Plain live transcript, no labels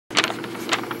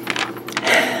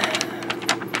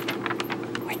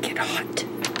hot.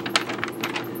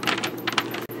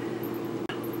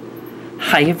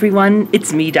 Hi everyone,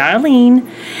 it's me, Darlene.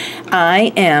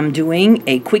 I am doing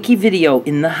a quickie video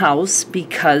in the house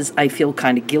because I feel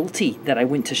kind of guilty that I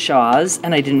went to Shaw's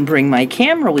and I didn't bring my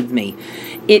camera with me.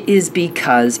 It is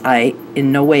because I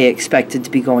in no way expected to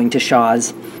be going to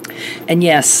Shaw's. And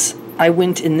yes, I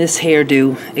went in this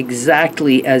hairdo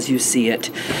exactly as you see it.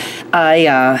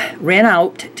 I ran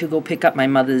out to go pick up my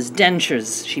mother's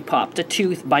dentures. She popped a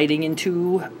tooth biting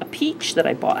into a peach that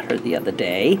I bought her the other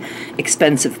day.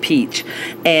 Expensive peach.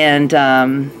 And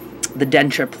the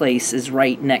denture place is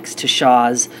right next to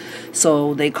Shaw's.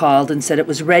 So they called and said it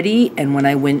was ready. And when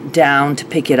I went down to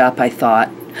pick it up, I thought,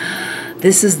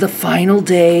 this is the final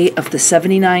day of the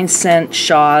 79-cent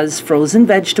Shaw's frozen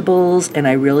vegetables, and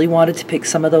I really wanted to pick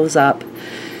some of those up.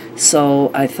 So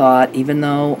I thought, even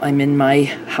though I'm in my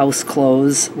house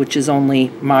clothes, which is only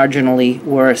marginally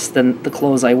worse than the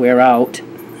clothes I wear out,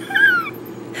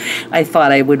 I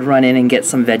thought I would run in and get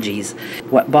some veggies.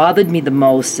 What bothered me the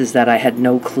most is that I had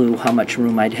no clue how much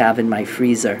room I'd have in my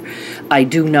freezer. I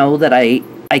do know that I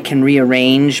can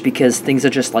rearrange because things are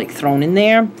just like thrown in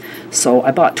there. So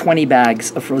I bought 20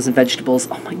 bags of frozen vegetables.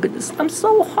 Oh my goodness, I'm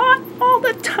so hot all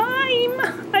the time.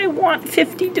 I want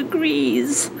 50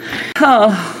 degrees.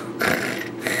 Oh.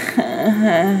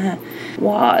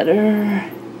 Water.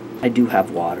 I do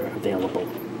have water available.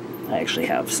 I actually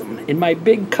have some in my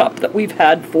big cup that we've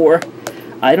had for,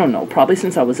 I don't know, probably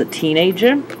since I was a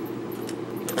teenager.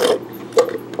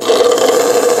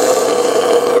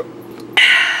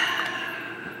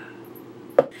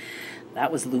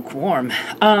 That was lukewarm.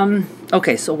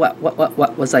 Okay, so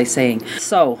what was I saying?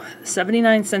 So,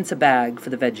 79 cents a bag for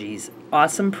the veggies.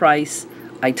 Awesome price.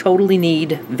 I totally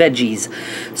need veggies.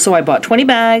 So I bought 20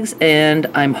 bags, and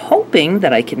I'm hoping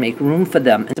that I can make room for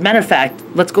them. As a matter of fact,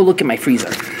 let's go look in my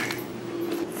freezer.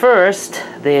 First,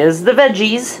 there's the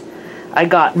veggies. I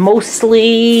got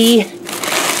mostly...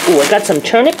 Ooh, I got some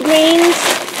turnip greens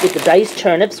with the diced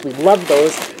turnips. We love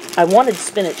those. I wanted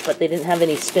spinach, but they didn't have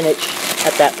any spinach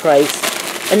at that price.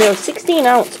 And they're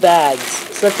 16-ounce bags,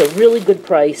 so that's a really good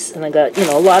price. And I got, you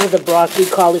know, a lot of the broccoli,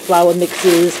 cauliflower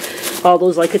mixes, all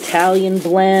those like Italian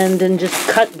blend, and just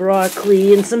cut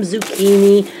broccoli and some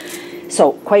zucchini.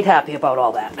 So, quite happy about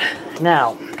all that.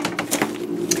 Now,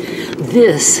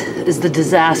 this is the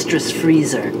disastrous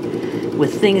freezer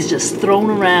with things just thrown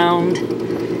around,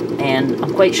 and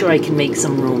I'm quite sure I can make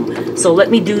some room. So let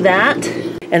me do that,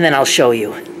 and then I'll show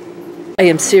you. I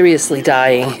am seriously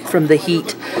dying from the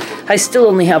heat. I still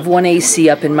only have one AC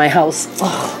up in my house.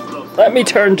 Oh, let me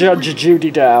turn Judge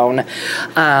Judy down.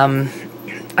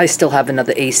 I still have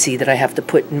another AC that I have to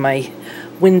put in my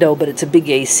window, but it's a big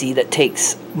AC that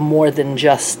takes more than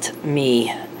just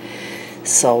me.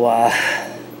 So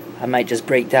I might just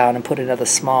break down and put another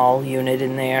small unit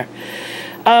in there.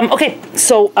 Okay,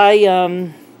 so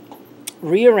I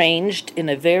rearranged in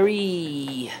a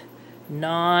very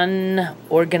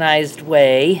non-organized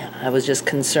way. I was just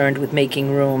concerned with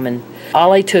making room, and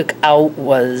all I took out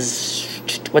was,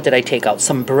 what did I take out?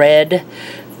 Some bread.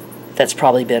 That's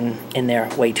probably been in there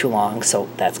way too long, so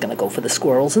that's gonna go for the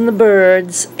squirrels and the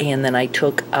birds. And then I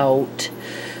took out,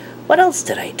 what else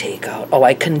did I take out? Oh,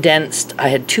 I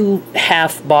had 2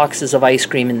 half boxes of ice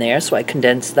cream in there, so I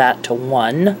condensed that to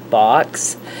 1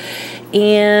 box.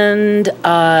 And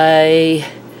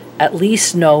I at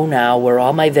least know now where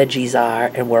all my veggies are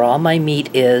and where all my meat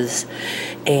is.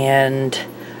 And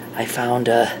I found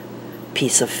a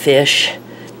piece of fish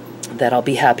that I'll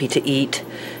be happy to eat.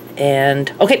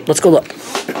 And, okay, let's go look.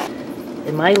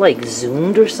 Am I, like,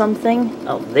 zoomed or something?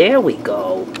 Oh, there we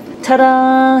go.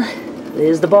 Ta-da!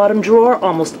 There's the bottom drawer,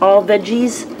 almost all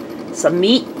veggies. Some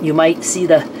meat. You might see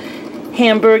the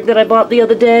hamburger that I bought the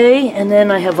other day. And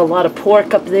then I have a lot of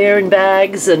pork up there in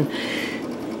bags, and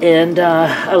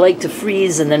I like to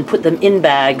freeze and then put them in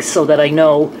bags so that I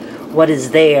know what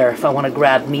is there. If I want to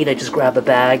grab meat, I just grab a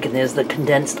bag, and there's the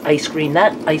condensed ice cream.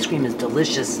 That ice cream is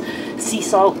delicious. Sea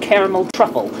salt, caramel,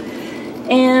 truffle.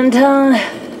 And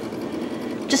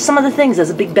just some of the things. There's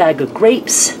a big bag of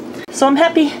grapes. So I'm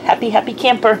happy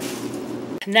camper.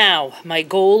 Now, my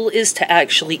goal is to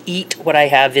actually eat what I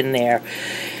have in there.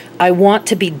 I want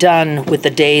to be done with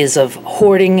the days of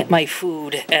hoarding my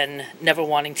food and never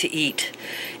wanting to eat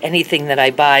anything that I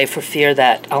buy for fear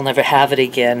that I'll never have it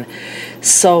again.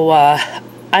 So I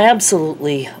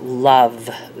absolutely love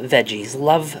veggies,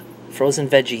 love frozen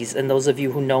veggies. And those of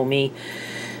you who know me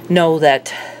know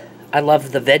that I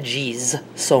love the veggies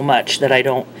so much that I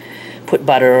don't put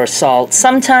butter or salt.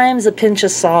 Sometimes a pinch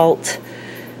of salt,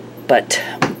 but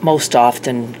most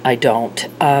often I don't.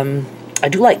 I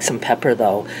do like some pepper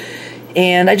though.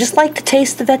 And I just like to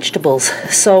taste the vegetables.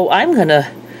 So I'm going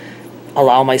to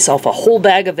allow myself a whole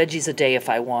bag of veggies a day if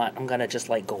I want. I'm going to just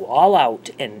like go all out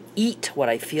and eat what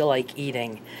I feel like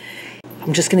eating.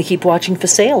 I'm just going to keep watching for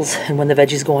sales. And when the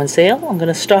veggies go on sale, I'm going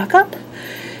to stock up.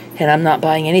 And I'm not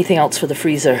buying anything else for the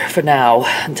freezer for now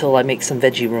until I make some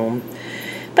veggie room.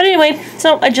 But anyway,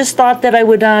 so I just thought that I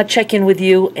would check in with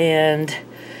you, and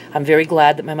I'm very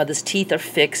glad that my mother's teeth are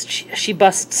fixed. She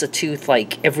busts a tooth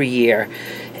like every year.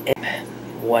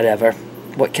 Whatever.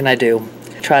 What can I do?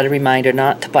 Try to remind her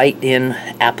not to bite in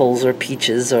apples or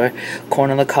peaches or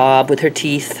corn on the cob with her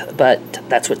teeth, but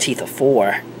that's what teeth are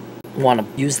for. Want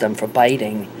to use them for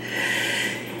biting.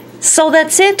 So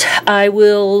that's it. I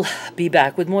will be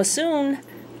back with more soon.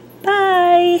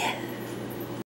 Bye.